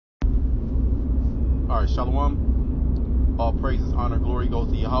All right, Shalom. All praises, honor, glory goes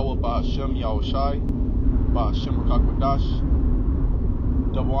to Yahweh, Ba'ashem Yahushai, Ba'ashem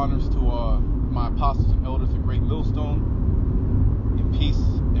Rakakwadash. Double honors to my apostles and elders of Great Millstone, and peace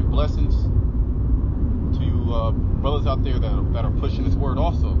and blessings to you brothers out there that are pushing this word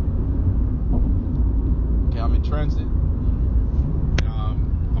also. Okay, I'm in transit. And,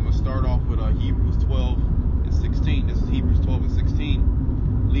 I'm going to start off with Hebrews 12 and 16. This is Hebrews 12 and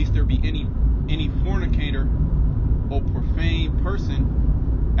 16. Lest there be any fornicator or profane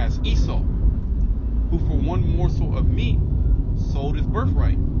person as Esau, who for one morsel of meat sold his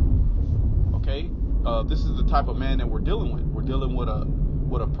birthright. Okay, this is the type of man that we're dealing with. We're dealing with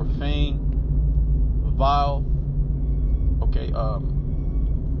a profane, vile, okay,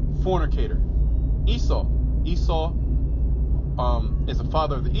 fornicator. Esau is the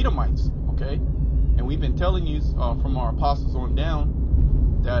father of the Edomites. Okay, and we've been telling you from our apostles on down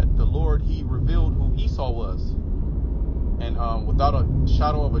that the Lord, he revealed who Esau was. And without a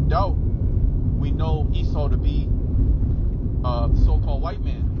shadow of a doubt, we know Esau to be the so-called white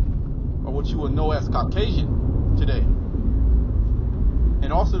man, or what you would know as Caucasian today.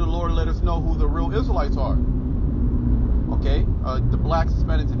 And also the Lord let us know who the real Israelites are. Okay, the blacks,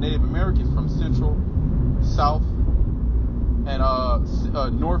 Hispanics, and Native Americans from Central, South, and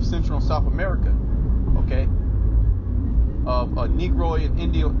North, Central, and South America. Okay, of Negroid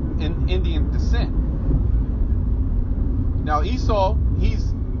and Indian descent. Now Esau,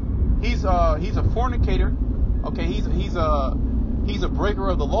 he's a fornicator. Okay, he's a breaker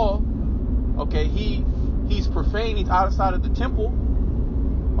of the law. Okay, he's profane. He's outside of the temple.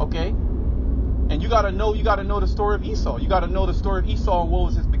 Okay, and you gotta know the story of Esau. You gotta know the story of Esau and what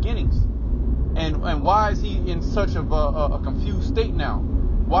was his beginnings, and why is he in such of a confused state now?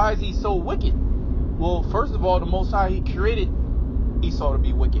 Why is he so wicked? Well, first of all, the Most High, he created Esau to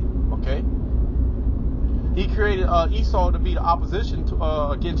be wicked. Okay, he created Esau to be the opposition to,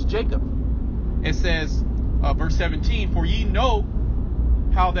 against Jacob. It says, verse 17, for ye know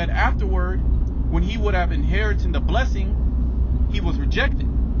how that afterward, when he would have inherited the blessing, he was rejected.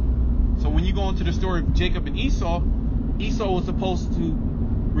 So when you go into the story of Jacob and Esau, Esau was supposed to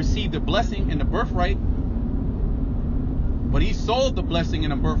receive the blessing and the birthright, but he sold the blessing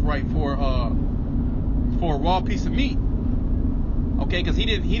and the birthright for a raw piece of meat. Okay, because he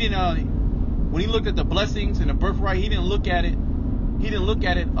didn't when he looked at the blessings and the birthright, he didn't look at it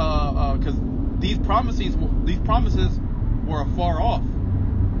because these promises were afar off,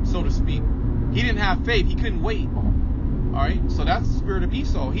 so to speak. He didn't have faith. He couldn't wait. All right, so that's the spirit of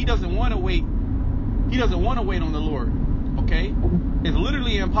Esau. He doesn't want to wait. He doesn't want to wait on the Lord. Okay, it's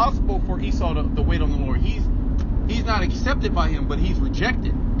literally impossible for Esau to wait on the Lord. He's not accepted by him, but he's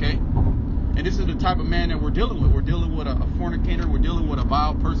rejected. Okay, and this is the type of man that we're dealing with. We're dealing with a fornicator. We're dealing with a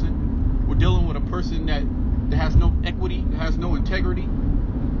vile person. We're dealing with a person that has no equity, that has no integrity.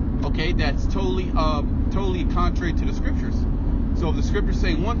 Okay, that's totally contrary to the scriptures. So if the scriptures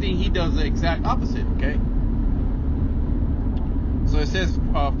say one thing, he does the exact opposite. Okay. So it says,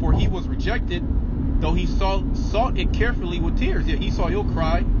 for he was rejected, though he sought it carefully with tears. Yeah, Esau, he'll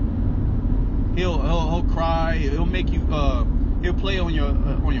cry. He'll cry. He'll make you. He'll play on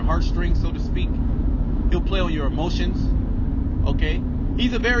your heartstrings, so to speak. He'll play on your emotions. Okay.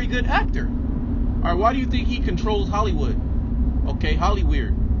 He's a very good actor. All right. Why do you think he controls Hollywood? Okay,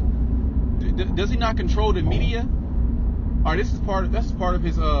 Hollyweird. Does he not control the media? All right. That's part of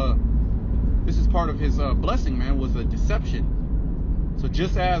his. This is part of his blessing, man. Was a deception. So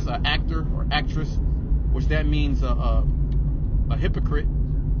just as an actor or actress, which that means a hypocrite,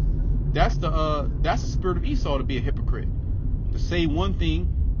 that's the spirit of Esau, to be a hypocrite, to say one thing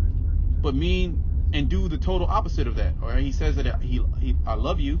but mean and do the total opposite of that. All right, he says that I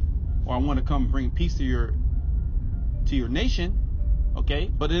love you, or I want to come bring peace to your nation. Okay,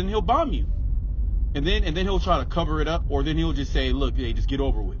 but then he'll bomb you, and then he'll try to cover it up, or then he'll just say, look, hey, just get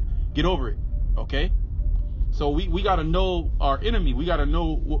over it. Okay. So we got to know our enemy. We got to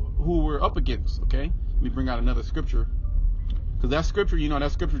know who we're up against. Okay. Let me bring out another scripture, because that scripture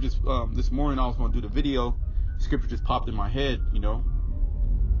just this morning I was going to do the video. Scripture just popped in my head, and I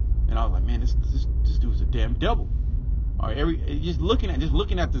was like, man, this dude's a damn devil. All right, just looking at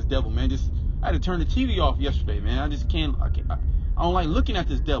this devil, man. I had to turn the TV off yesterday, man. I don't like looking at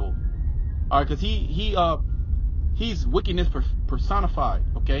this devil. All right, because he's wickedness personified.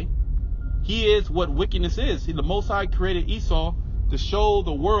 Okay. He is what wickedness is. The Most High created Esau to show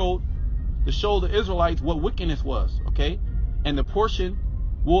the world, to show the Israelites what wickedness was. Okay, and the portion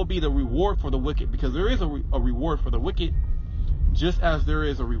will be the reward for the wicked, because there is a reward for the wicked, just as there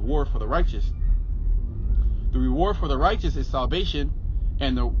is a reward for the righteous. The reward for the righteous is salvation,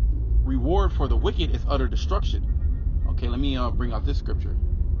 and reward for the wicked is utter destruction. Okay, let me bring out this scripture.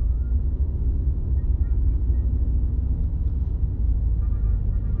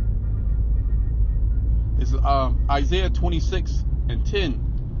 This is Isaiah 26:10.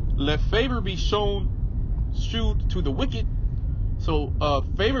 Let favor be shewed to the wicked. So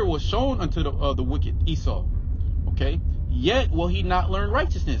favor was shown unto the wicked, Esau. Okay, yet will he not learn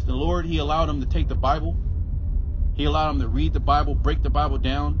righteousness. The Lord, he allowed him to take the Bible. He allowed him to read the Bible, break the Bible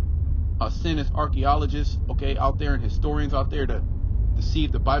down, send his archaeologists, okay, out there, and historians out there to see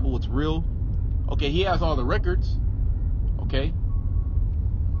if the Bible was real. Okay, he has all the records. Okay,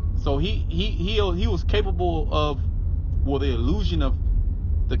 so he was capable of, well, the illusion of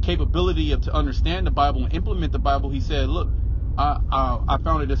the capability of to understand the Bible and implement the Bible. He said, look, I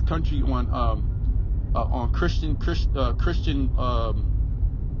founded this country on Christian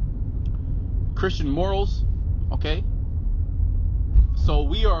morals. Okay, so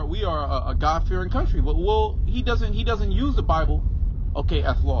we are a God-fearing country, but he doesn't use the Bible, okay,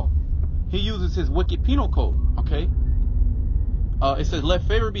 as law. He uses his wicked penal code. Okay, it says, let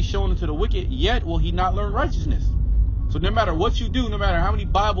favor be shown unto the wicked, yet will he not learn righteousness. So no matter what you do, no matter how many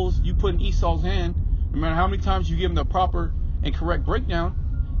Bibles you put in Esau's hand, no matter how many times you give him the proper and correct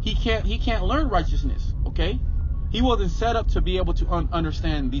breakdown, he can't learn righteousness. Okay, he wasn't set up to be able to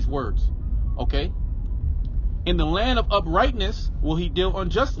understand these words. Okay, in the land of uprightness will he deal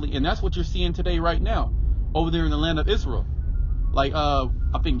unjustly, and that's what you're seeing today, right now, over there in the land of Israel. Like I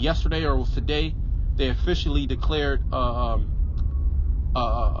think yesterday or it was today, they officially declared the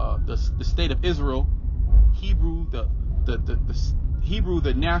state of Israel, Hebrew, the Hebrew,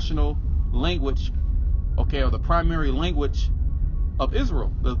 the national language, okay, or the primary language of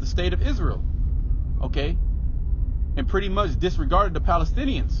Israel, the state of Israel. Okay, and pretty much disregarded the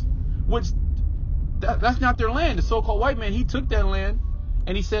Palestinians, which that's not their land. The so-called white man, he took that land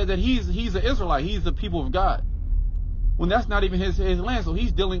and he said that he's an Israelite, he's the people of God, when that's not even his land. So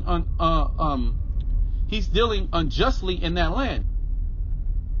he's dealing unjustly in that land.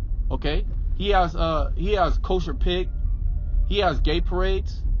 Okay, he has kosher pig, he has gay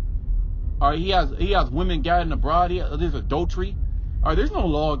parades, all right, he has women gathering abroad, there's adultery. All right, there's no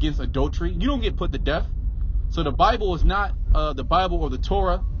law against adultery. You don't get put to death. So the Bible is not the Bible or the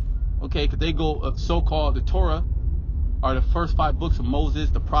Torah. Okay, because they go so-called the Torah are the first 5 books of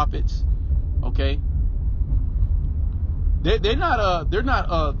Moses, the prophets. Okay, they're not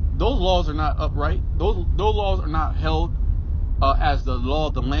those laws are not upright. Those laws are not held as the law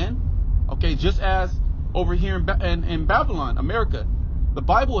of the land. Okay, just as over here in Babylon, America, the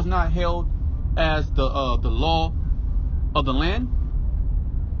Bible is not held as the law of the land,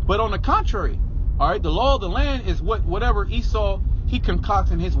 but on the contrary, all right, the law of the land is whatever Esau he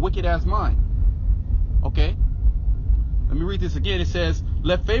concocts in his wicked ass mind. Okay, let me read this again. It says,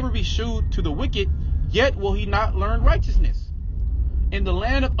 let favor be shewed to the wicked, yet will he not learn righteousness. In the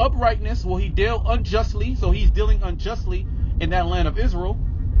land of uprightness will he deal unjustly. So he's dealing unjustly in that land of Israel.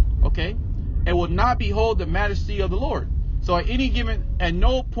 Okay, and will not behold the majesty of the Lord. So at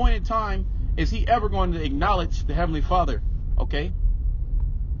no point in time is he ever going to acknowledge the Heavenly Father. Okay,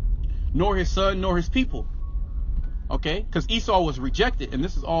 nor his son, nor his people. Okay, because Esau was rejected, and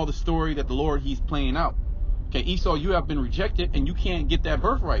this is all the story that the Lord, he's playing out. Okay, Esau, you have been rejected, and you can't get that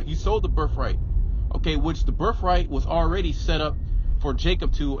birthright. You sold the birthright. Okay, which the birthright was already set up for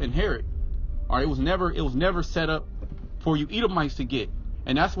Jacob to inherit. All right, it was never set up for you Edomites to get,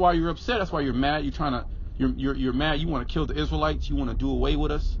 and that's why you're upset. That's why you're mad. You're mad. You want to kill the Israelites. You want to do away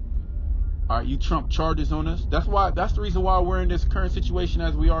with us. All right, you trump charges on us. That's the reason why we're in this current situation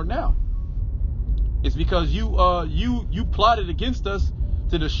as we are now. It's because you plotted against us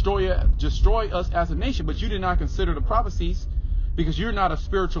to destroy us as a nation, but you did not consider the prophecies, because you're not a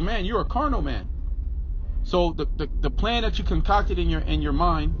spiritual man, you're a carnal man. So the plan that you concocted in your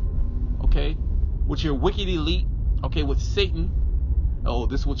mind, okay, with your wicked elite, okay, with Satan, oh,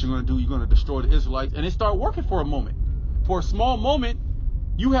 this is what you're going to do, you're going to destroy the Israelites, and it started working for a moment. For a small moment,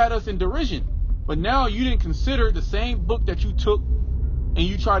 you had us in derision, but now you didn't consider the same book that you took and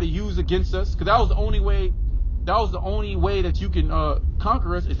you try to use against us, because that was the only way that you can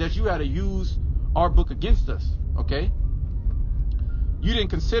conquer us, is that you had to use our book against us. Okay, you didn't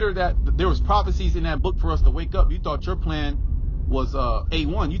consider that there was prophecies in that book for us to wake up. You thought your plan was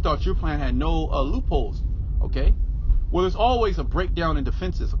A1. You thought your plan had no loopholes. Okay, well, there's always a breakdown in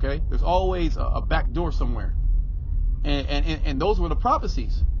defenses. Okay, there's always a back door somewhere, and those were the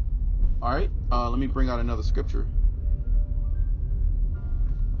prophecies. All right, let me bring out another scripture.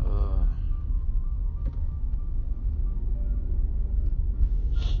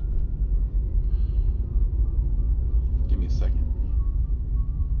 Give me a second.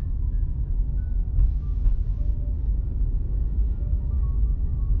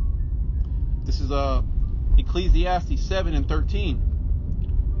 is Ecclesiastes 7:13.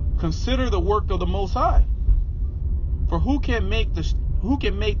 Consider the work of the Most High, for who can make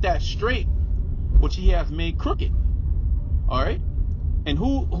that straight which he has made crooked? All right, and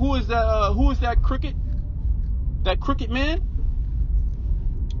who is that? Who is that crooked? That crooked man?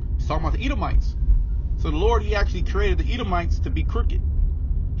 He's talking about the Edomites. So the Lord, he actually created the Edomites to be crooked.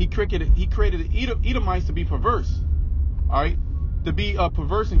 He created the Edomites to be perverse. All right, to be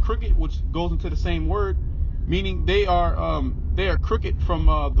perverse and crooked, which goes into the same word, meaning they are crooked from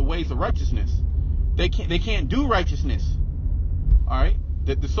the ways of righteousness. They can't do righteousness. All right,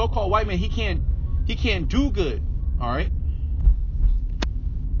 the so-called white man, he can't do good. All right.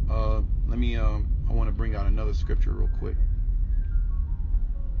 Let me I want to bring out another scripture real quick.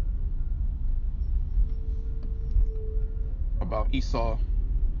 About Esau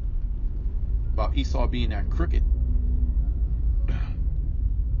being that crooked.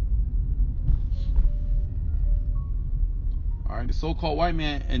 All right, the so-called white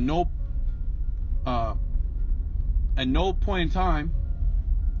man, at no point in time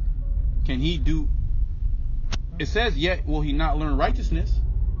can he do. It says, yet will he not learn righteousness.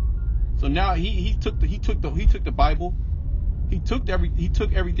 So now he took the Bible, he took everything, he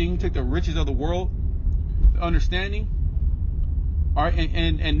took the riches of the world, the understanding. All right,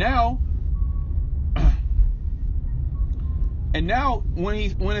 and now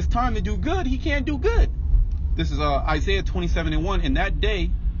when it's time to do good, he can't do good. This is Isaiah 27:1. In that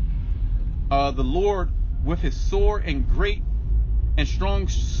day, the Lord with his sword and great and strong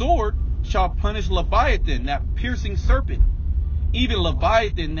sword shall punish Leviathan, that piercing serpent, even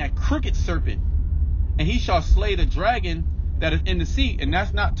Leviathan, that crooked serpent, and he shall slay the dragon that is in the sea. And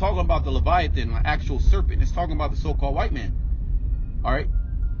that's not talking about the Leviathan, an actual serpent. It's talking about the so-called white man. All right,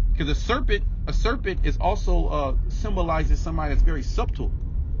 because a serpent is also symbolizes somebody that's very subtle.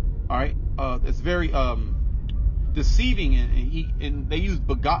 All right, it's very deceiving, and they use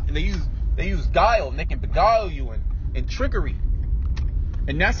guile, and they can beguile you and trickery,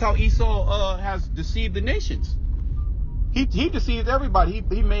 and that's how Esau has deceived the nations. He deceived everybody.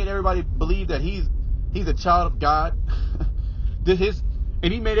 He made everybody believe that he's a child of God.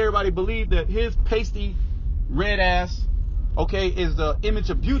 And he made everybody believe that his pasty red ass, okay, is the image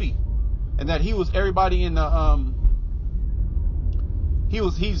of beauty, and that he was everybody in the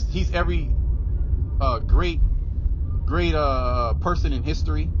he's every great person in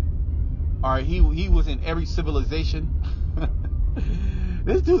history. All right, he was in every civilization.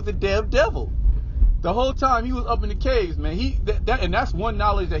 This dude's the damn devil. The whole time he was up in the caves, man. And that's one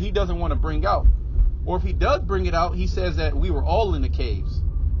knowledge that he doesn't want to bring out. Or if he does bring it out, he says that we were all in the caves.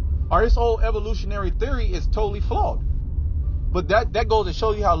 Or this whole evolutionary theory is totally flawed. But that goes to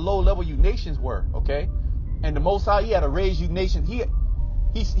show you how low level you nations were, okay? And the Most High, he had to raise you nations. He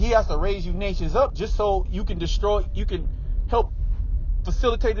has to raise you nations up just so you can help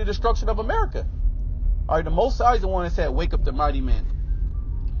facilitate the destruction of America. All right, the Most High is the one that said, "Wake up the mighty man.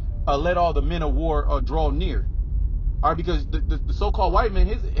 Let all the men of war draw near." All right, because the so-called white man,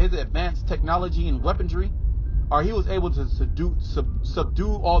 his advanced technology and weaponry, he was able to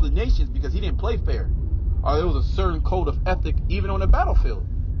subdue all the nations because he didn't play fair. There was a certain code of ethic even on the battlefield.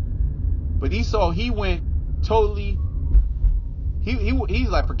 But Esau, he went totally. He's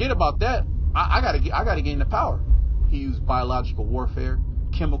like, forget about that. I gotta gain the power. He used biological warfare,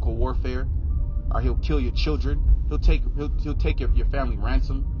 chemical warfare. He'll kill your children. He'll take your family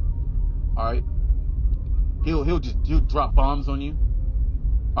ransom. All right. He'll drop bombs on you.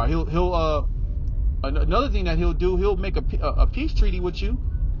 He'll another thing that he'll do, he'll make a peace treaty with you,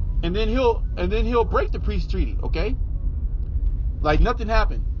 and then he'll break the peace treaty. Okay. Like nothing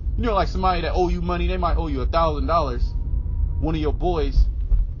happened. You know, like somebody that owe you money, they might owe you $1,000. One of your boys,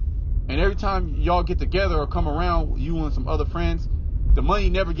 and every time y'all get together or come around, you and some other friends, the money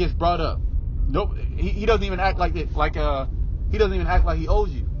never gets brought up. Nope, he doesn't even act like it. Like he doesn't even act like he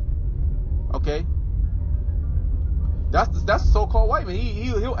owes you. Okay, that's the so-called white man.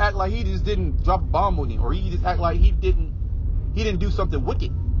 He'll act like he just didn't drop a bomb on you, or he just act like he didn't do something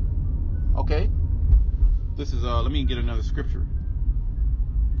wicked. Okay, this is let me get another scripture.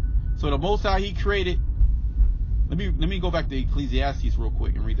 So the Most High, he created. Let me go back to Ecclesiastes real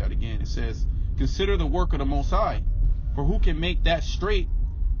quick and read that again. It says, "Consider the work of the Most High, for who can make that straight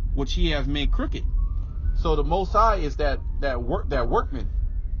which he has made crooked?" So the Most High is that workman.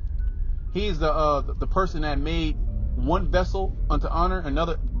 He's the person that made one vessel unto honor,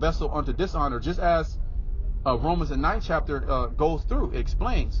 another vessel unto dishonor. Just as Romans the 9th chapter goes through, it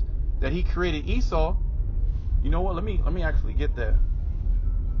explains that he created Esau. You know what? Let me actually get that.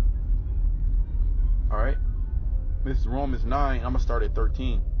 All right. This is Romans 9. I'm going to start at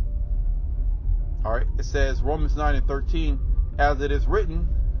 13. All right, it says Romans 9:13, as it is written,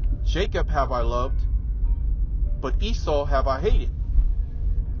 Jacob have I loved, but Esau have I hated.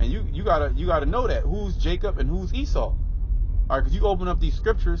 And you gotta know that who's Jacob and who's Esau. All right, because you open up these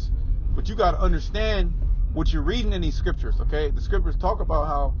scriptures, but you gotta understand what you're reading in these scriptures. Okay, the scriptures talk about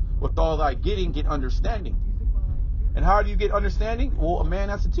how with all thy getting, get understanding. And how do you get understanding? Well, a man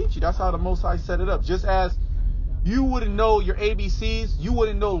has to teach you. That's how the Most High set it up. Just as you wouldn't know your ABCs, you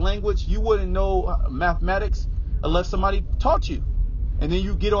wouldn't know language, you wouldn't know mathematics unless somebody taught you. And then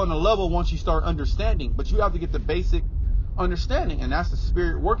you get on the level once you start understanding. But you have to get the basic understanding, and that's the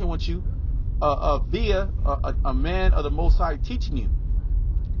Spirit working with you via a man of the Most High teaching you.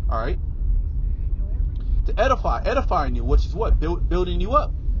 All right, to edifying you, which is what building you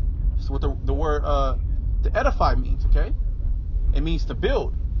up. That's what the word to edify means. Okay, it means to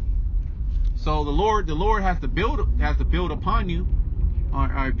build. So the Lord has to build upon you,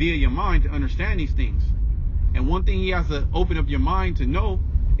 or via your mind, to understand these things. And one thing He has to open up your mind to know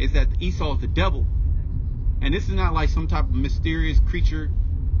is that Esau is the devil. And this is not like some type of mysterious creature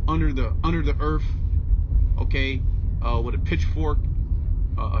under the earth, okay, with a pitchfork,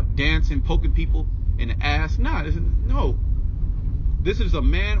 dancing, poking people in the ass. No. This is a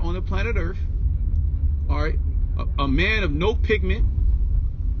man on the planet Earth, all right, a man of no pigment,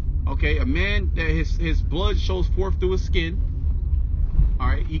 okay, a man that his blood shows forth through his skin. All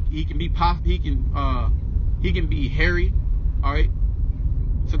right, he can be hairy, all right.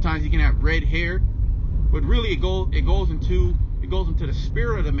 Sometimes he can have red hair. But really, it goes into the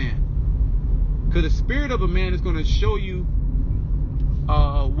spirit of the man, because the spirit of a man is going to show you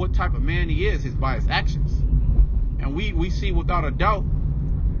what type of man he is by his actions. And we see without a doubt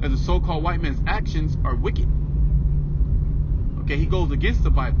that the so-called white man's actions are wicked. Okay, he goes against the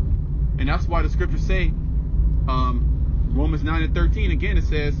Bible, and that's why the scriptures say, Romans 9:13 again, it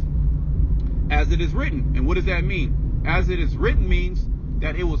says, as it is written. And what does that mean? As it is written means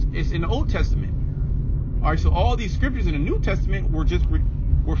that it's in the Old Testament. All right, so all these scriptures in the New Testament were just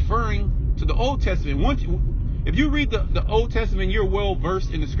referring to the Old Testament. If you read the Old Testament, you're well versed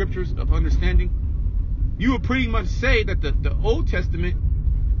in the scriptures of understanding. You would pretty much say that the Old Testament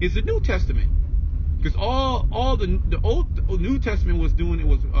is the New Testament, because all the New Testament was doing, it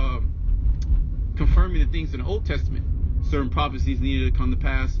was confirming the things in the Old Testament. Certain prophecies needed to come to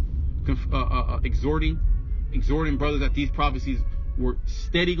pass, exhorting brothers that these prophecies were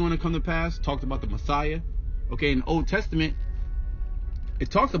steady going to come to pass. Talked about the Messiah. Okay, in the Old Testament,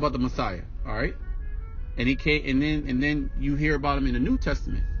 it talks about the Messiah. All right, and he came, and then you hear about him in the New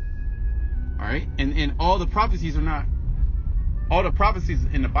Testament. All right, and all the prophecies in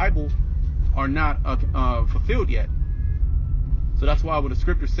the Bible are not fulfilled yet. So that's why what the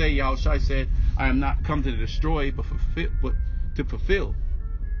scriptures say, Yahushua said, "I am not come to destroy, but to fulfill."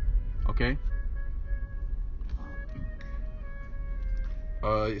 Okay.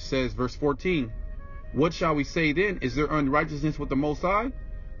 It says, verse 14, what shall we say then? Is there unrighteousness with the Most High?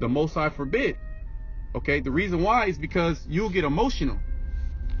 The Most High forbid. Okay, the reason why is because you'll get emotional.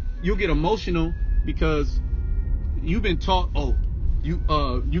 You'll get emotional because you've been taught,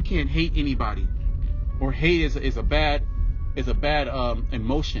 you can't hate anybody, or hate is a bad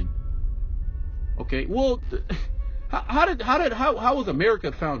emotion. Okay, well, how was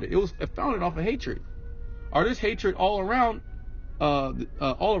America founded? It was founded off of hatred. Or there's hatred all around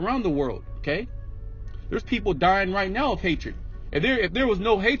the world. Okay, there's people dying right now of hatred. If there was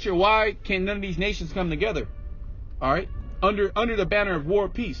no hatred, why can none of these nations come together? All right, under the banner of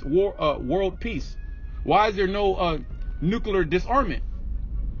world peace. Why is there no nuclear disarmament?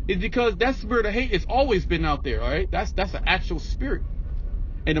 It's because that spirit of hate has always been out there. All right, that's an actual spirit,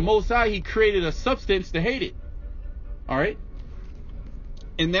 and the Most High, He created a substance to hate it. All right,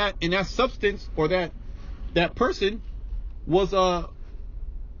 and that substance, or that person was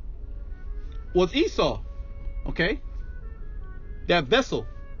Esau. Okay, that vessel,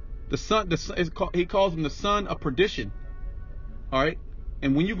 he calls him the son of perdition. All right,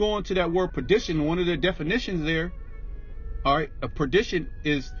 and when you go into that word perdition, one of the definitions there, all right, a perdition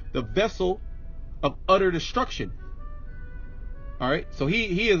is the vessel of utter destruction. All right, so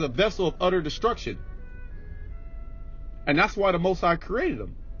he is a vessel of utter destruction, and that's why the Most High created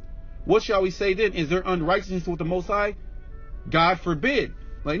him. What shall we say then? Is there unrighteousness with the Most High? God forbid.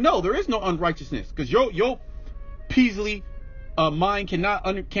 Like, no, there is no unrighteousness, because your Peasley mind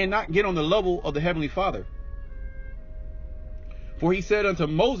cannot get on the level of the Heavenly Father. For He said unto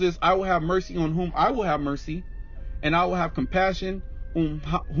Moses, I will have mercy on whom I will have mercy, and I will have compassion on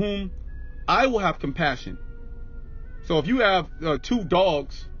whom I will have compassion. So if you have two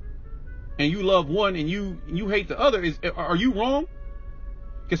dogs, and you love one and you hate the other, are you wrong?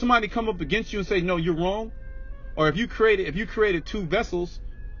 Can somebody come up against you and say, no, you're wrong? Or if you created two vessels,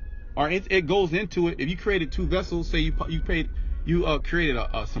 or it goes into it. If you created two vessels, say you created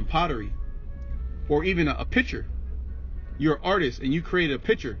some pottery, or even a picture. You're an artist and you created a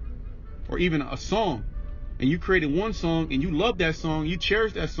picture, or even a song, and you created one song and you love that song, you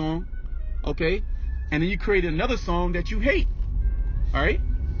cherish that song, okay? And then you created another song that you hate. All right?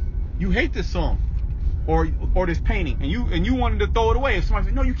 You hate this song or this painting, and you wanted to throw it away. If somebody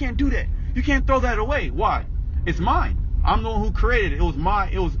said, no, you can't do that. You can't throw that away. Why? It's mine. I'm the one who created it. It was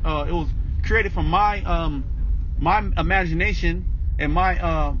created from my imagination and my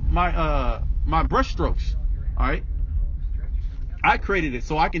brushstrokes. All right? I created it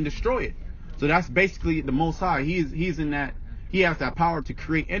so I can destroy it. So that's basically the Most High. He's in that. He has that power to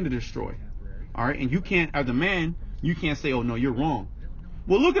create and to destroy. All right? And you can't, as a man, you can't say, oh no, you're wrong.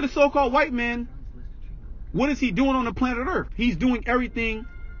 Well, look at the so-called white man. What is he doing on the planet Earth? He's doing everything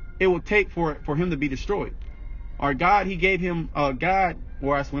it will take for him to be destroyed. Our God, he gave him God,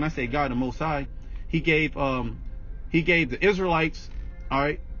 or when I say God, the Most High, he gave the Israelites, all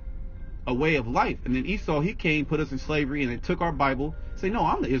right, a way of life. And then Esau, he came, put us in slavery, and then took our Bible, say, no,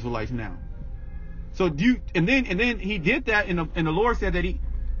 I'm the Israelites now. So and then he did that, and the Lord said that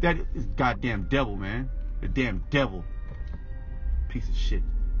is goddamn devil, man, the damn devil, piece of shit.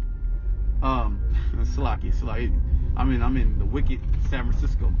 Salaki. I'm in the wicked San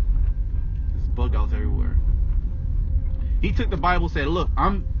Francisco. There's bug outs everywhere. He took the Bible, said, look,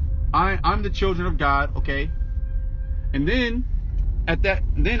 I'm the children of God, okay? And then at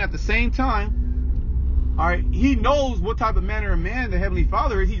the same time, all right, he knows what type of manner of man the Heavenly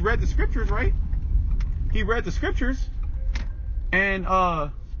Father is. He read the scriptures, right? He read the scriptures, and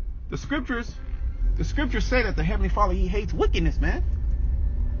the scriptures say that the Heavenly Father, he hates wickedness, man.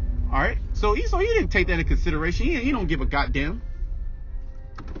 All right, so he didn't take that into consideration. He don't give a goddamn.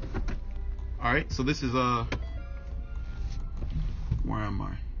 All right, so this is where am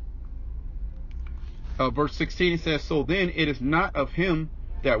I? Verse 16, it says, so then it is not of him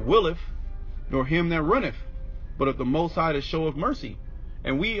that willeth, nor him that runneth, but of the Most High that showeth mercy.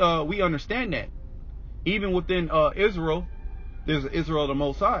 And we understand that. Even within Israel, there's Israel the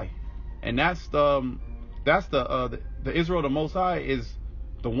Most High, and that's the Israel the Most High is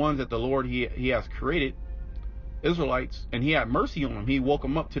the ones that the Lord he has created, Israelites, and he had mercy on them. He woke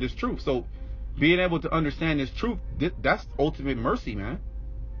them up to this truth. So being able to understand this truth, that's ultimate mercy, man.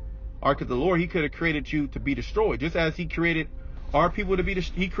 Or because the Lord, he could have created you to be destroyed, just as he created our people to be.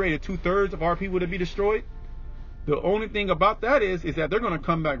 He created 2/3 of our people to be destroyed. The only thing about that is that they're going to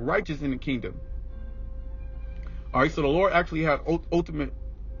come back righteous in the kingdom. All right, so the Lord actually had ultimate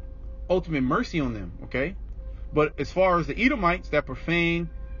mercy on them. Okay, but as far as the Edomites, that profane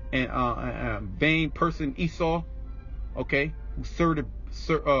and vain person Esau, okay, who sold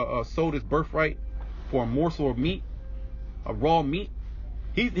his birthright for a morsel of meat, a raw meat,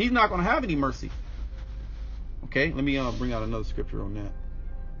 he's not going to have any mercy. Okay, let me bring out another scripture on that.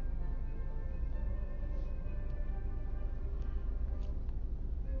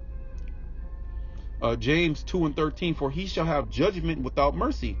 James 2:13, for he shall have judgment without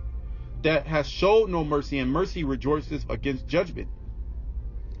mercy, that has showed no mercy, and mercy rejoices against judgment.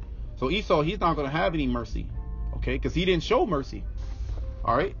 So Esau, he's not going to have any mercy, okay, because he didn't show mercy.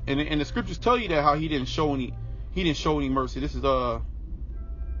 All right, and the scriptures tell you that how he didn't show any mercy. This is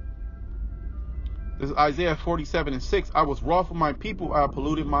Isaiah 47:6. I was wroth with my people, I have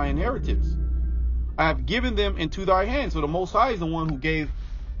polluted my inheritance. I have given them into thy hand. So the Most High is the one who gave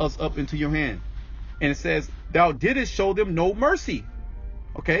us up into your hand. And it says, thou didst show them no mercy.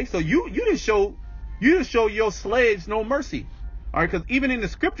 Okay, so you didn't show your slaves no mercy. All right, because even in the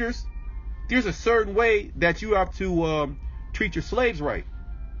scriptures, there's a certain way that you have to treat your slaves right.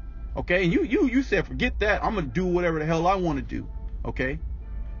 Okay, and you said, forget that, I'm gonna do whatever the hell I want to do. Okay,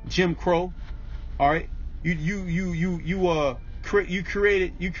 Jim Crow. All right, you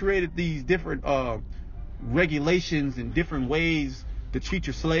created these different regulations and different ways to treat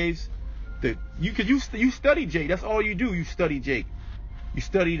your slaves. That you study Jake. That's all you do. You study Jake. You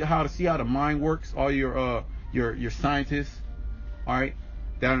study how to see how the mind works. All your scientists, all right,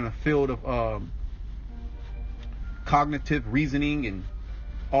 down in the field of cognitive reasoning and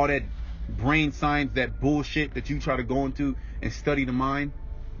all that brain science, that bullshit that you try to go into and study the mind.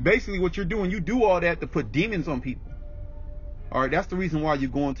 Basically, what you're doing, you do all that to put demons on people. All right, that's the reason why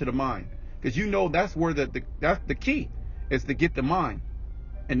you're going to the mind, because you know that's where that's the key is to get the mind.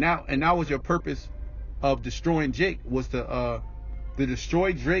 And that was your purpose of destroying Jake, was to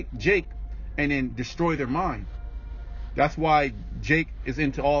destroy Jake and then destroy their mind. That's why Jake is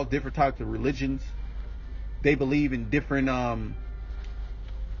into all different types of religions. They believe in different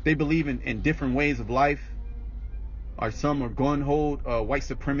They believe in different ways of life. Or some are gun-ho white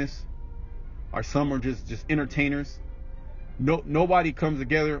supremacists. Or some are just entertainers. Nobody comes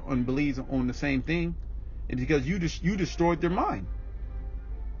together and believes on the same thing. It's because you destroyed their mind.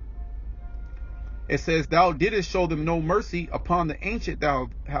 It says, thou didst show them no mercy upon the ancient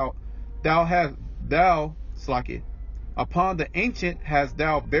upon the ancient hast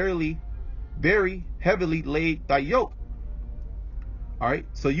thou very heavily laid thy yoke. All right,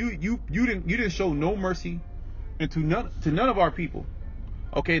 so you didn't show no mercy to none of our people.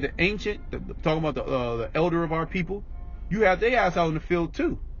 Okay, the ancient, talking about the elder of our people, you had their ass out in the field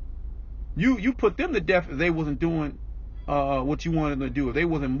too. You put them to death if they wasn't doing what you wanted them to do, if they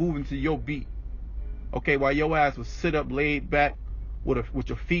wasn't moving to your beat. Okay, while your ass was sit up, laid back with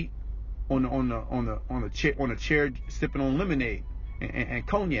your feet on the chair, sipping on lemonade and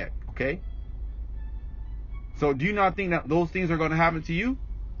cognac. Okay. So do you not think that those things are going to happen to you?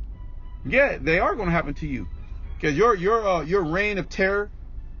 Yeah, they are going to happen to you, because your reign of terror,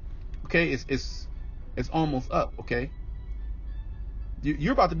 okay, is almost up. Okay.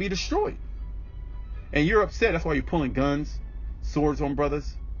 You're about to be destroyed, and you're upset. That's why you're pulling guns, swords on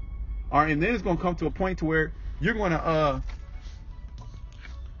brothers. All right, and then it's gonna come to a point to where you're just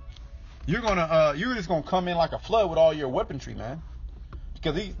gonna come in like a flood with all your weaponry, man.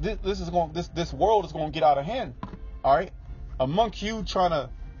 Because this world is gonna get out of hand. All right, amongst you trying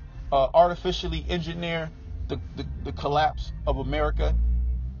to artificially engineer the collapse of America,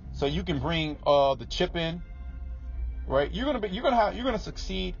 so you can bring the chip in. Right, you're gonna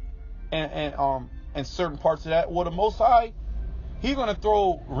succeed in certain parts of that. Well, the Most High, He's gonna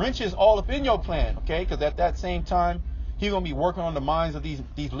throw wrenches all up in your plan, okay? Because at that same time, He's gonna be working on the minds of these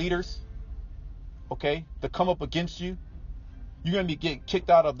leaders, okay, to come up against you. You're gonna be getting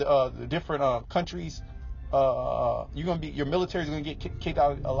kicked out of the different countries. Your military is gonna get kicked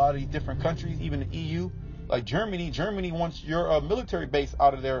out of a lot of these different countries, even the EU, like Germany. Germany wants your military base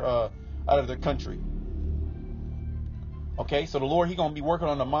out of their country. Okay, so the Lord, He's going to be working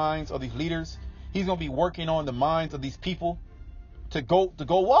on the minds of these leaders. He's going to be working on the minds of these people to go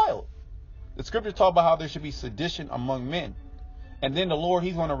wild. The scripture talk about how there should be sedition among men. And then the Lord,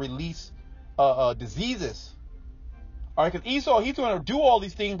 He's going to release diseases. All right, because Esau, he's going to do all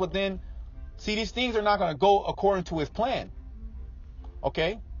these things, but then, see, these things are not going to go according to his plan.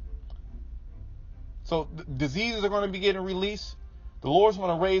 Okay? So diseases are going to be getting released. The Lord's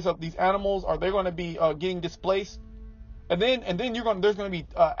going to raise up these animals, or they're going to be getting displaced. And then there's going to be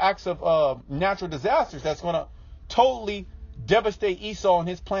acts of natural disasters that's going to totally devastate Esau and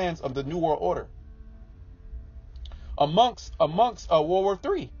his plans of the New World Order. Amongst World War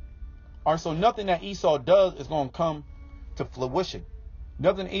III. All right, so nothing that Esau does is going to come to fruition.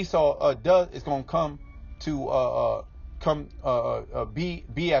 Nothing Esau does is going to come to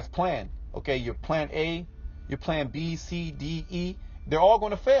be as planned. Okay, your plan A, your plan B, C, D, E, they're all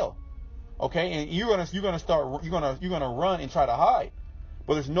going to fail. Okay, and you're gonna run and try to hide,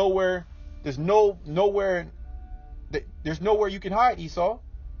 but there's nowhere you can hide, Esau.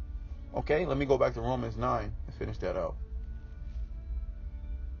 Okay, let me go back to Romans 9 and finish that out.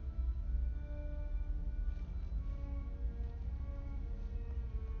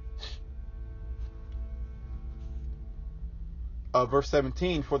 Verse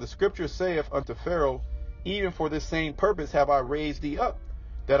 17, for the scripture saith unto Pharaoh, even for this same purpose have I raised thee up,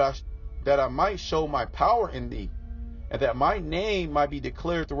 that I might show my power in thee, and that my name might be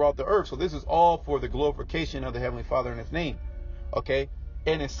declared throughout the earth. So this is all for the glorification of the Heavenly Father in His name, okay,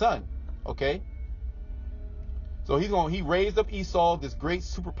 and His Son, okay. So he raised up Esau, this great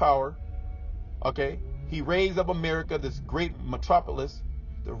superpower, okay. He raised up America, this great metropolis,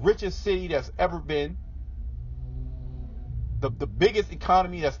 the richest city that's ever been, the biggest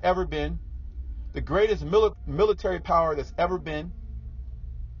economy that's ever been, the greatest military power that's ever been.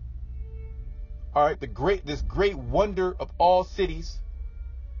 All right, this great wonder of all cities.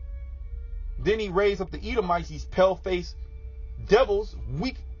 Then he raised up the Edomites, these pale-faced devils,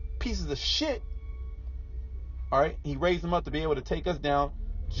 weak pieces of shit. All right, he raised them up to be able to take us down,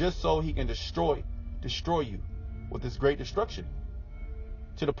 just so he can destroy you with this great destruction.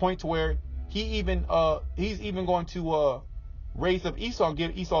 To the point to where he's even going to raise up Esau and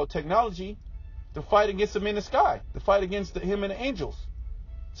give Esau technology to fight against him in the sky, to fight against him and the angels.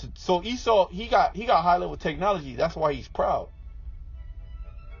 So Esau, he got high level technology. That's why he's proud.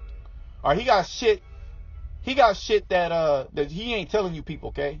 All right, he got shit that he ain't telling you people,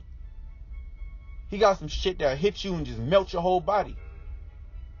 okay? He got some shit that hits you and just melt your whole body.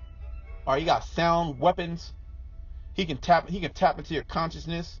 All right, he got sound weapons. He can tap into your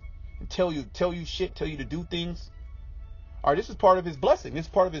consciousness and tell you shit, tell you to do things. All right, this is part of his blessing. This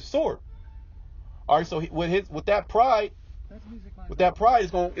is part of his sword. All right, so with that pride,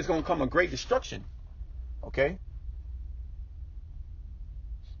 is going to come a great destruction. Okay.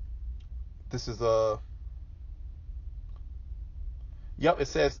 This is Yep, it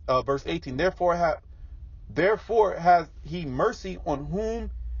says verse 18. Therefore has he mercy on whom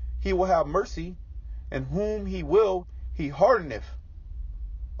he will have mercy, and whom he will he hardeneth.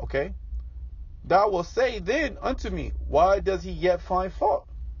 Okay. Thou wilt say then unto me, why does he yet find fault?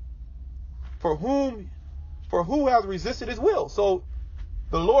 For who has resisted his will? So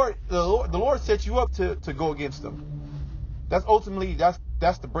the Lord set you up to go against them. That's ultimately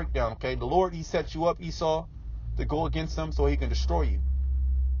that's the breakdown. Okay, the Lord, he set you up, Esau, to go against them so he can destroy you.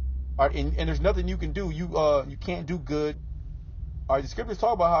 All right, and there's nothing you can do. You can't do good. All right, the scriptures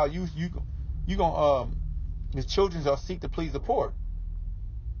talk about how you gonna his children shall seek to please the poor.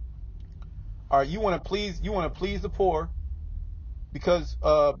 All right, you want to please the poor because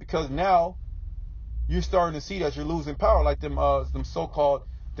now you're starting to see that you're losing power, like them so-called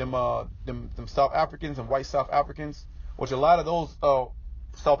them South Africans and white South Africans, which a lot of those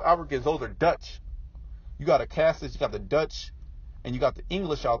South Africans, those are Dutch. You got a Cassius, you got the Dutch, and you got the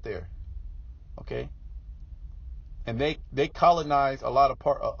English out there, okay? And they colonized a lot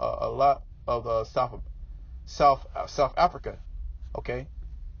of South Africa, okay?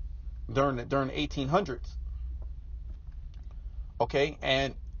 During the 1800s, okay,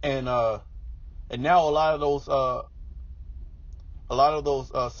 and now a lot of those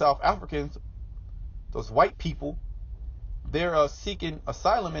South Africans, those white people, they're seeking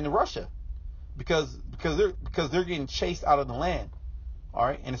asylum in Russia because they're getting chased out of the land. All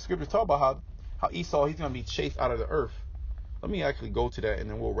right, and the scriptures talk about how Esau, he's going to be chased out of the earth. Let me actually go to that, and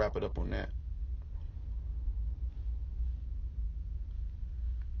then we'll wrap it up on that.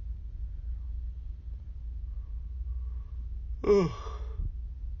 Let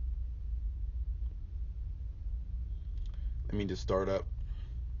me just start up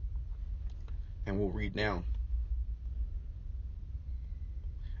and we'll read down.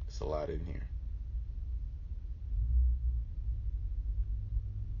 It's a lot in here.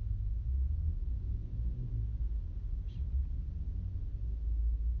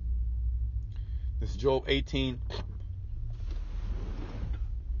 This is Job 18.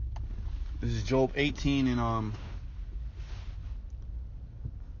 This is Job 18 and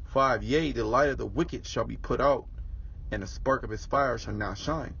 5. Yea, the light of the wicked shall be put out, and the spark of his fire shall not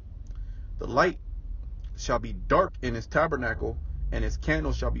shine. The light shall be dark in his tabernacle, and his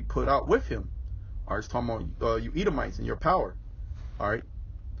candle shall be put out with him. All right, it's talking about you Edomites and your power. All right,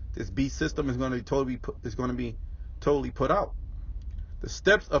 this beast system is going to be totally put out. The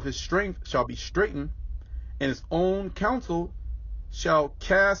steps of his strength shall be straightened, and his own counsel shall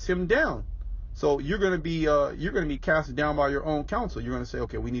cast him down. So you're going to be casted down by your own counsel. You're going to say,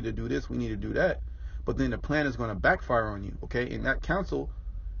 okay, we need to do this, we need to do that, but then the plan is going to backfire on you. Okay, and that counsel,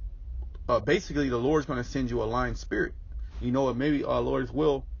 basically, the Lord's going to send you a lying spirit. You know what? Maybe Lord's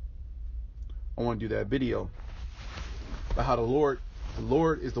will. I want to do that video about how the Lord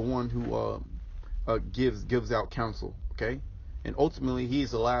is the one who gives out counsel. Okay, and ultimately He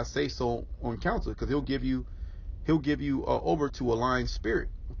is the last say so on counsel, because He'll give you over to a lying spirit.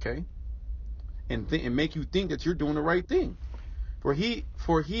 Okay. And make you think that you're doing the right thing. For he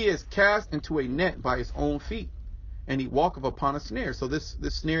is cast into a net by his own feet, and he walketh upon a snare. So this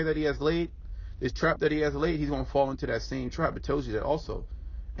snare that he has laid, this trap that he has laid, he's going to fall into that same trap. It tells you that also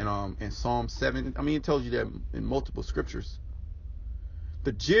in Psalm 7. I mean, it tells you that in multiple scriptures.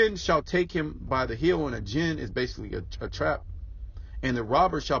 The jinn shall take him by the heel, and a jinn is basically a trap. And the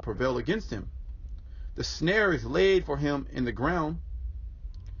robber shall prevail against him. The snare is laid for him in the ground,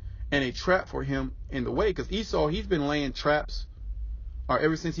 and a trap for him in the way. Because Esau, he's been laying traps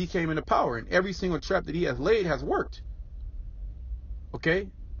ever since he came into power, and every single trap that he has laid has worked. Okay,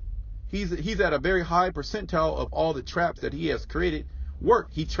 he's at a very high percentile of all the traps that he has created work.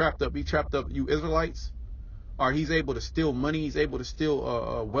 He trapped up you Israelites. Or he's able to steal money. He's able to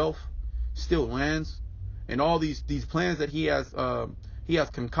steal wealth, steal lands, and all these plans that he has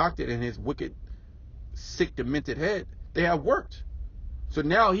concocted in his wicked, sick, demented head. They have worked. So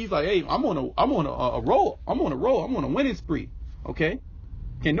now he's like, hey, I'm on a roll. I'm on a winning spree. Okay,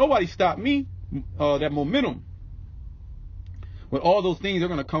 can nobody stop me? That momentum. With all those things, they're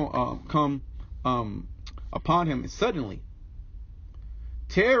going to come upon him suddenly.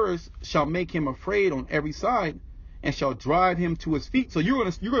 Terrors shall make him afraid on every side, and shall drive him to his feet. So you're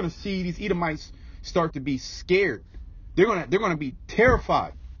going to see these Edomites start to be scared. They're going to be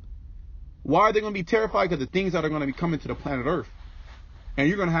terrified. Why are they going to be terrified? Because the things that are going to be coming to the planet Earth. And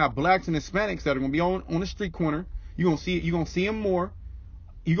you're going to have blacks and Hispanics that are going to be on the street corner. You're gonna see them more.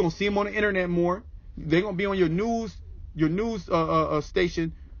 You're gonna see them on the internet more. They're gonna be on your news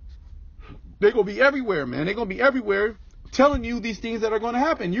station. They're gonna be everywhere, man. They're gonna be everywhere telling you these things that are gonna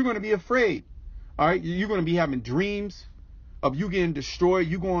happen. You're gonna be afraid. All right, you're gonna be having dreams of you getting destroyed,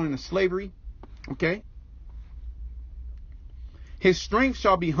 you going into slavery. Okay. His strength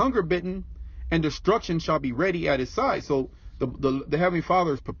shall be hunger bitten, and destruction shall be ready at his side. So the Heavenly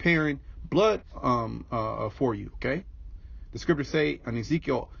Father is preparing blood for you. Okay. The scriptures say in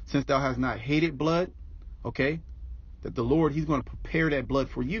Ezekiel, since thou hast not hated blood, okay, that the Lord, he's going to prepare that blood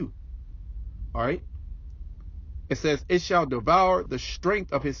for you. All right. It says, it shall devour the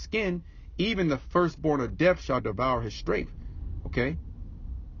strength of his skin, even the firstborn of death shall devour his strength. Okay.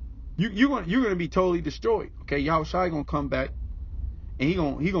 You're going to be totally destroyed. Okay. Yahushua going to come back, and he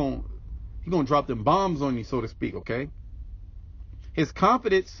going to drop them bombs on you, so to speak. Okay. His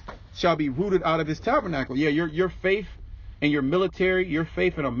confidence shall be rooted out of his tabernacle. Yeah, your faith in your military, your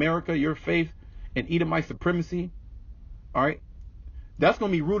faith in America, your faith in Edomite supremacy. All right. That's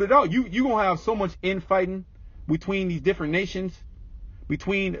going to be rooted out. You're going to have so much infighting between these different nations,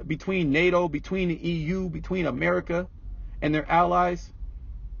 between NATO, between the EU, between America and their allies,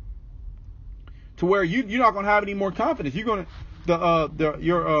 to where you're not going to have any more confidence. You're going to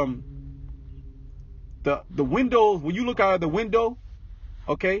the windows, when you look out of the window,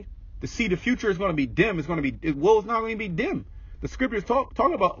 okay, to see the future is going to be dim. It's not going to be dim. The scriptures talk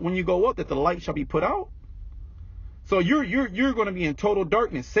about when you go up that the light shall be put out. So you're going to be in total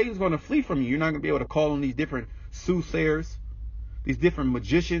darkness. Satan's going to flee from you. You're not going to be able to call on these different soothsayers, these different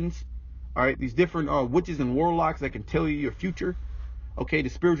magicians, all right, these different witches and warlocks that can tell you your future. Okay, the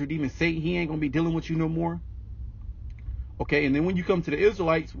spiritual demon Satan, he ain't going to be dealing with you no more. Okay, and then when you come to the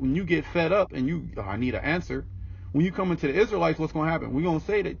Israelites, when you get fed up and I need an answer. When you come into the Israelites, what's going to happen? We're going to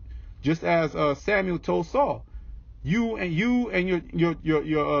say that just as Samuel told Saul, you and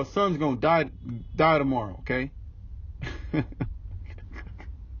your son's going to die tomorrow. Okay.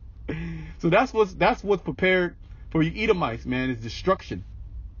 So that's what's prepared for you Edomites, man, is destruction.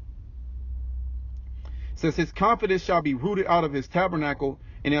 It says his confidence shall be rooted out of his tabernacle,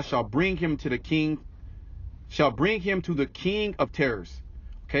 and it shall bring him to the king of terrors.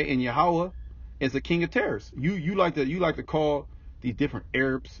 Okay, and Yahweh is the king of terrors. You like to call these different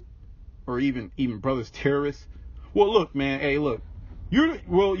Arabs or even brothers terrorists. Well, look, man, hey, look. You're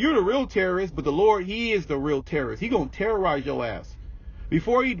the real terrorist, but the Lord, he is the real terrorist. He going to terrorize your ass.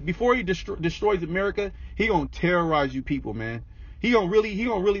 Before he destroys America, he going to terrorize you people, man. He going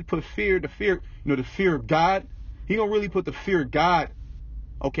to really put the fear of God. He going to really put the fear of God,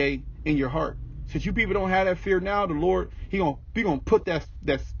 okay, in your heart. Since you people don't have that fear now, the Lord, he going to put that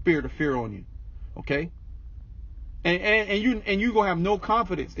spirit of fear on you. Okay? And you going to have no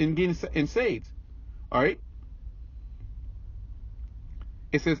confidence in getting saved. All right?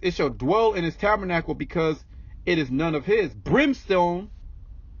 It says, it shall dwell in his tabernacle because it is none of his. Brimstone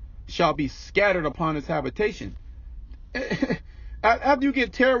shall be scattered upon his habitation. After you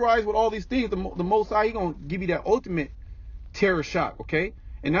get terrorized with all these things, the Most High, he going to give you that ultimate terror shock, okay?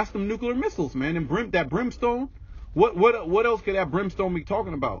 And that's them nuclear missiles, man. And that brimstone, what else could that brimstone be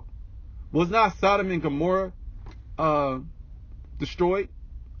talking about? Was not Sodom and Gomorrah destroyed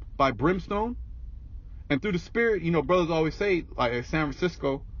by brimstone? And through the Spirit, brothers always say, like at San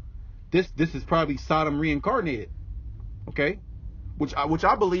Francisco, this is probably Sodom reincarnated. Okay? Which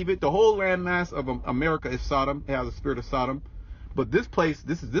I believe it. The whole landmass of America is Sodom. It has a spirit of Sodom. But this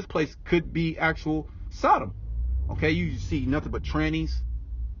place could be actual Sodom. Okay, you see nothing but trannies.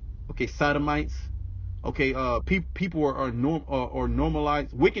 Okay, sodomites. Okay, people are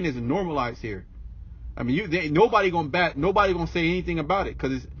normalized. Wickedness is normalized here. I mean, nobody gonna say anything about it,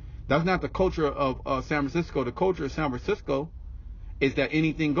 because that's not the culture of San Francisco. The culture of San Francisco is that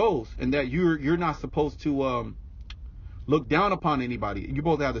anything goes, and that you're not supposed to look down upon anybody. You're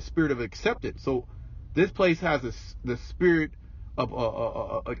supposed to have the spirit of acceptance. So this place has the spirit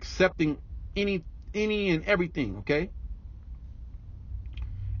of accepting any and everything. Okay.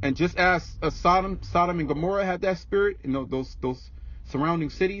 And just as Sodom and Gomorrah had that spirit, those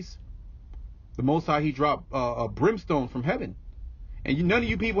surrounding cities, the Most High, he dropped a brimstone from heaven. And none of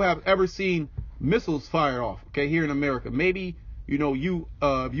you people have ever seen missiles fired off, okay, here in America. Maybe, if you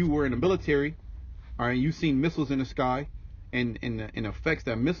were in the military, all right, you've seen missiles in the sky and effects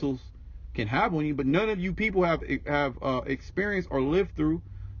that missiles can have on you, but none of you people have experienced or lived through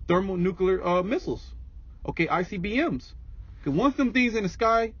thermonuclear missiles, okay, ICBMs. Because once them things in the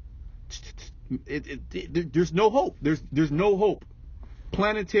sky, there's no hope. There's no hope.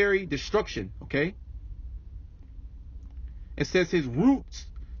 Planetary destruction, okay? It says his roots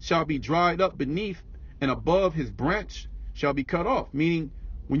shall be dried up beneath, and above his branch shall be cut off. Meaning,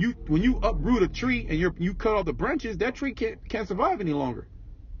 when you uproot a tree and you cut off the branches, that tree can't survive any longer.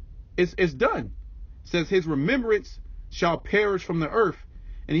 It's done. It says his remembrance shall perish from the earth,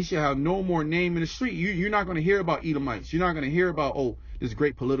 and he shall have no more name in the street. You're not going to hear about Edomites. You're not going to hear about, oh, this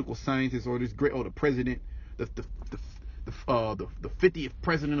great political scientist, or this great, the president, the 50th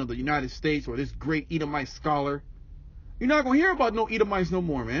president of the United States, or this great Edomite scholar. You're not going to hear about no Edomites no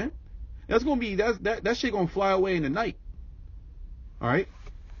more, man. That's going to be, that shit going to fly away in the night. All right.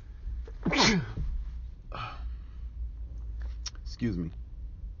 Excuse me.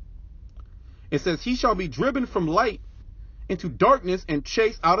 It says he shall be driven from light into darkness and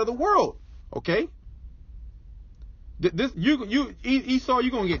chased out of the world. Okay. Esau,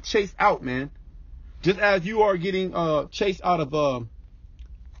 you're going to get chased out, man. Just as you are getting chased out of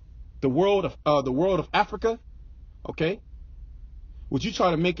the world of Africa. Okay. Would you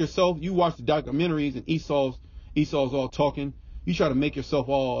try to make yourself, you watch the documentaries and Esau's all talking. You try to make yourself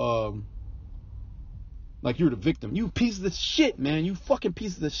all like you're the victim. You pieces of shit, man. You fucking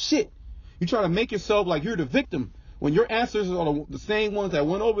pieces of shit. You try to make yourself like you're the victim when your ancestors are the same ones that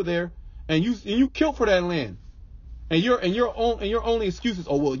went over there and you killed for that land. And your only excuse is,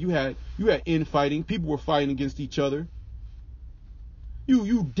 oh well, you had infighting. People were fighting against each other.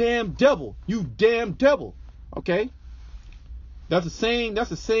 You damn devil. You damn devil. Okay? That's the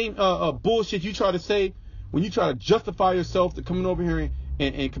same bullshit you try to say when you try to justify yourself to coming over here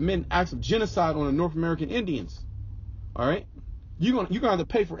and committing acts of genocide on the North American Indians. All right? You're gonna have to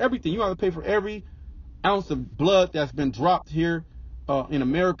pay for everything. You're gonna have to pay for every ounce of blood that's been dropped here in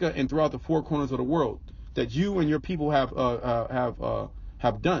America and throughout the four corners of the world that you and your people have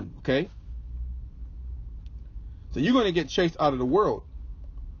done. Okay? So you're gonna get chased out of the world.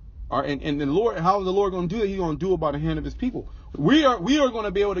 All right, and the Lord, how is the Lord gonna do that? He's gonna do it by the hand of his people. We are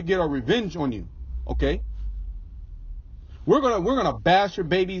gonna be able to get our revenge on you. Okay? We're gonna bash your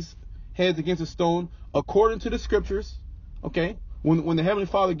babies' heads against a stone according to the scriptures. Okay? When the Heavenly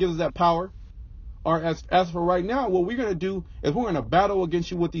Father gives us that power. Or as for right now, what we're gonna do is we're gonna battle against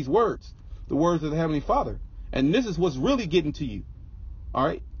you with these words, the words of the Heavenly Father. And this is what's really getting to you. All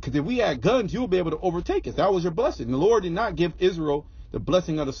right? Because if we had guns, you'll be able to overtake us. That was your blessing. The Lord did not give Israel the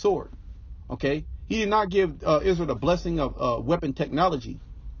blessing of the sword. Okay? He did not give Israel the blessing of weapon technology.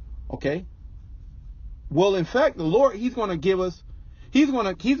 Okay? Well, in fact, the Lord, he's going to give us, he's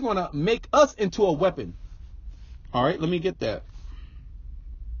going to make us into a weapon. All right? Let me get that.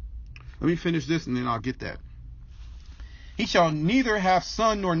 Let me finish this and then I'll get that. He shall neither have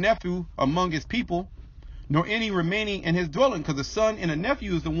son nor nephew among his people, nor any remaining in his dwelling, because the son and a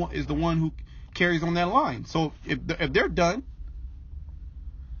nephew is the one who carries on that line. So if they're done,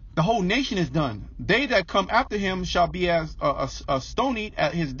 the whole nation is done. They that come after him shall be as stonied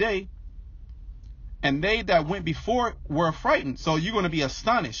at his day, and they that went before were frightened. So you're going to be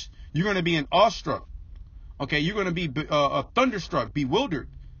astonished. You're going to be awestruck. Okay, you're going to be thunderstruck, bewildered.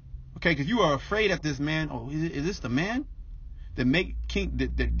 Okay, because you are afraid at this man. Oh, is this the man that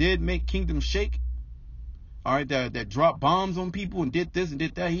did make kingdoms shake? All right, that dropped bombs on people and did this and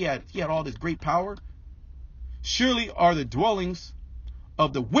did that. He had all this great power. Surely are the dwellings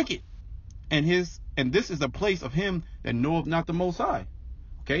of the wicked, and this is the place of him that knoweth not the Most High.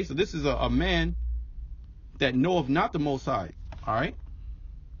 Okay, so this is a man that knoweth not the Most High. All right.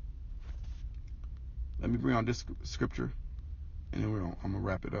 Let me bring on this scripture, and then I'm gonna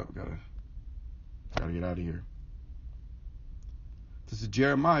wrap it up. Gotta get out of here. This is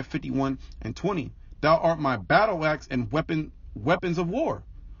Jeremiah 51:20. Thou art my battle axe and weapons of war.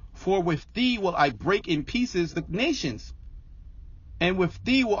 For with thee will I break in pieces the nations, and with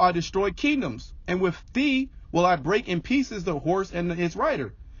thee will I destroy kingdoms, and with thee will I break in pieces the horse and his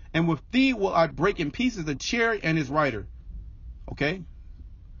rider, and with thee will I break in pieces the chariot and his rider. Okay?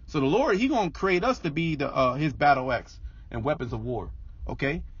 So the Lord, he gonna create us to be his battle axe and weapons of war.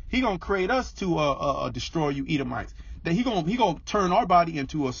 Okay? He gonna create us to destroy you Edomites. That he gonna turn our body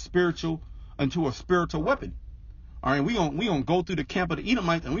into a spiritual weapon. All right, we gonna go through the camp of the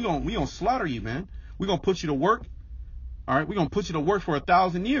Edomites and we gonna slaughter you, man. We gonna put you to work. All right, we gonna put you to work for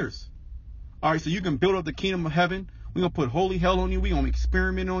 1,000 years. All right, so you can build up the kingdom of heaven. We gonna put holy hell on you. We gonna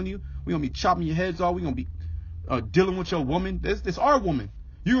experiment on you. We gonna be chopping your heads off. We gonna be dealing with your woman. This our woman.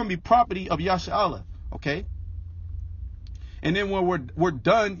 You're gonna be property of Yasha. Okay. And then when we're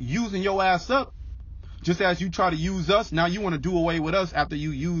done using your ass up, just as you try to use us, now you want to do away with us after you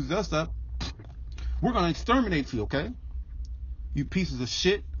use us up. We're going to exterminate you, okay? You pieces of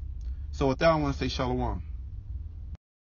shit. So with that, I want to say shalom.